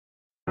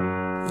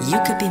You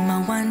could be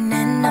my one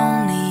and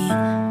only.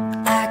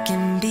 I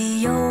can be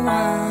your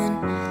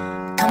one.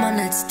 Come on,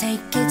 let's take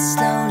it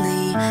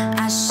slowly.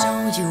 I'll show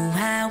you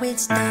how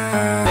it's done.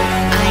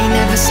 I ain't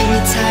never seen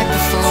your type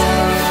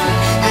before.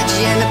 How'd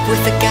you end up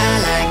with a guy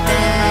like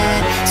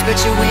that? Spread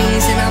your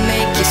wings and I'll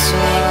make you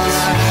soar.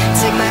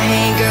 Take my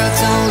hand, girl,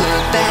 don't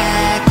look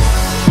back.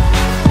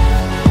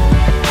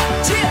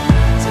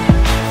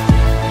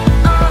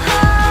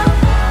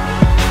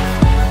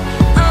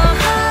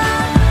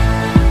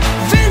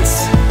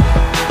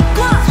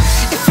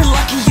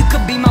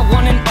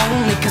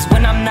 Cause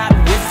when I'm not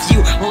with you,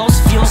 Los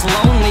feels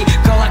lonely.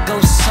 Girl, I go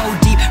so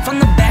deep,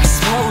 from the back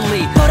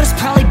slowly. But it's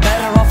probably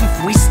better off if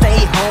we stay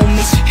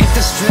homies. Hit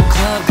the strip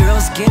club,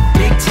 girls get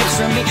big tips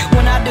from me.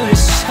 When I do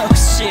this show,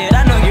 shit,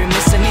 I know you're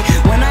missing me.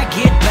 When I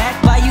get back,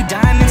 buy you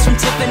diamonds from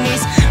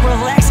Tiffany's.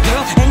 Relax,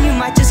 girl, and you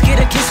might just get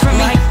a kiss from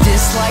me. Like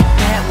this, like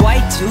that,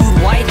 white dude,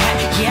 white hat.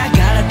 Yeah, I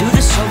gotta do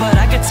this show, but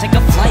I could take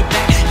a flight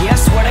back. Yeah, I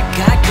swear to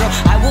God, girl,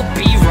 I will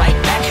be right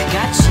back.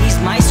 Got cheese,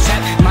 my strap,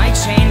 my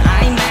chain,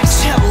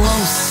 IMAX.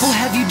 Los, we'll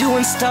have you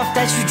doing stuff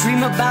that you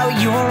dream about.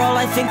 You're all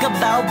I think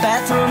about.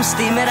 Bathroom,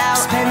 steam it out.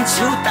 Spend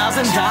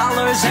 $2,000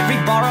 every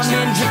bar I'm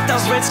in. Hit the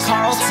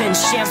Ritz-Carlton,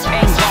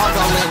 champagne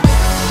gargling.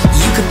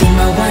 You could be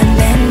my one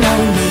and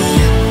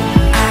only.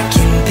 I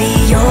can be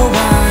your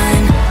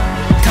one.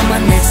 Come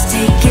on, let's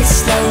take it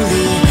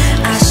slowly.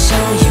 I'll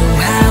show you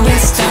how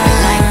it's done.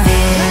 Like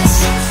this,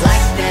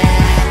 like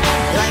that,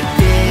 like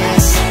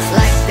this,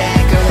 like that.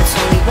 Girl, it's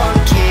only one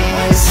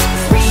kiss.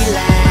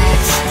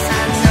 Relax,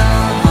 I know.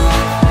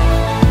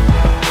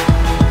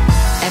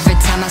 Every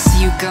time I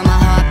see you, girl, my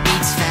heart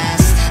beats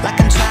fast. Like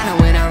I'm trying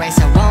to win a race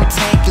I won't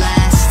take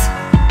last.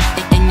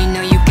 And you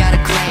know you got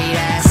a great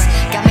ass.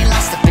 Got me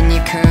lost up in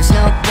your curves,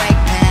 no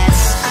brake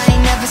pads. I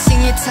ain't never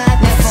seen your type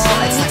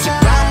before. It's like you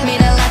brought me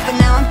to life, but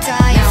now I'm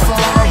dying for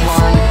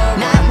one.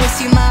 Not with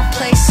you, my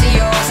place or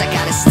yours. I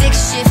got a stick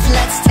shift,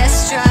 let's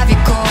test drive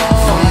your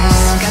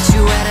course. Got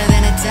you wetter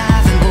than a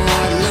diving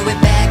board. Louis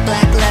bag,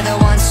 black leather,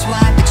 one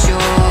swipe, it's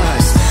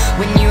yours.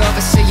 When you're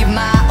over, so you're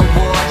my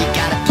award. You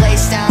got a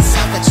place down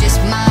south, I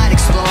just might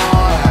explore.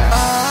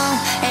 Oh,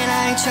 and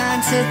I ain't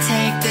trying to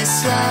take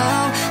this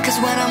slow, cause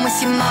when I'm with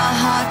you, my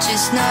heart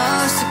just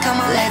knows. So come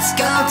on, let's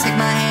go, take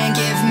my hand,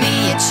 give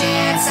me a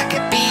chance. I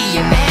could be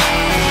your man.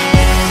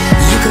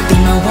 You could be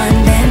my one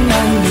and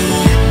only.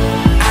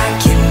 I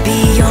can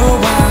be your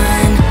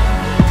one.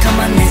 Come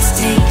on, let's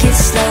take it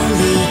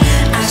slowly.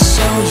 I'll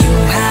show you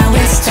how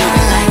it's done.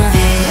 Like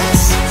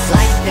this,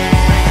 like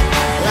that,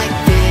 like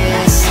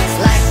this,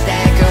 like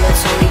that. Girl,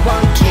 it's only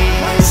one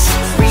kiss.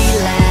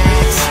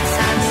 Relax,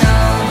 I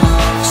know.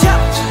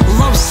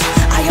 Los,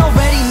 I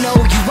already know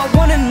you. I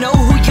wanna know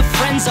who your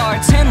friends are.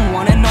 10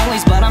 one and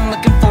onlys, but I'm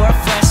looking for a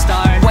fresh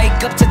start.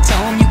 Wake up to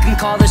Dome, you can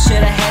call this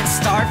shit a head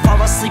start.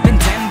 Fall asleep in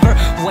Denver,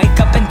 wake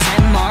up in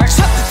Denmark.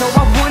 Though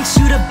I want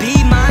you to be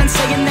mine,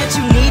 saying that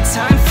you need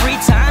time,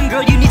 free time. Girl,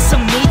 you need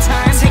some me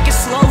time. Take a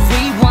slow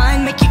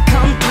rewind, make you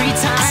come 3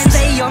 times. I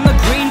stay on the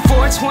green,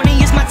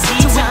 420 is my tea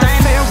time. To the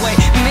fairway,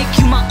 make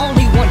you my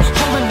only one,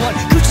 hole in one.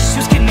 Gucci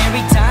shoes,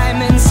 canary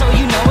diamonds, so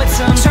you know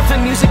it's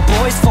surfing music,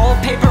 boys, full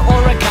paper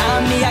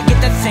origami. I get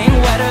the thing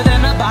wetter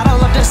than a bottle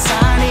of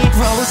Dasani.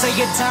 Rose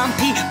your Dom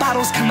P,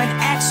 bottles coming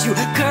at you.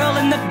 Girl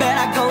in the bed,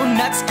 I go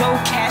nuts, go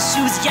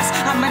cashews. Yes,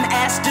 I'm an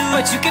ass dude,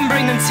 but you can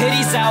bring them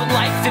titties out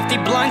like 50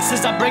 blunts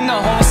as I bring the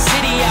whole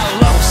city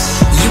out.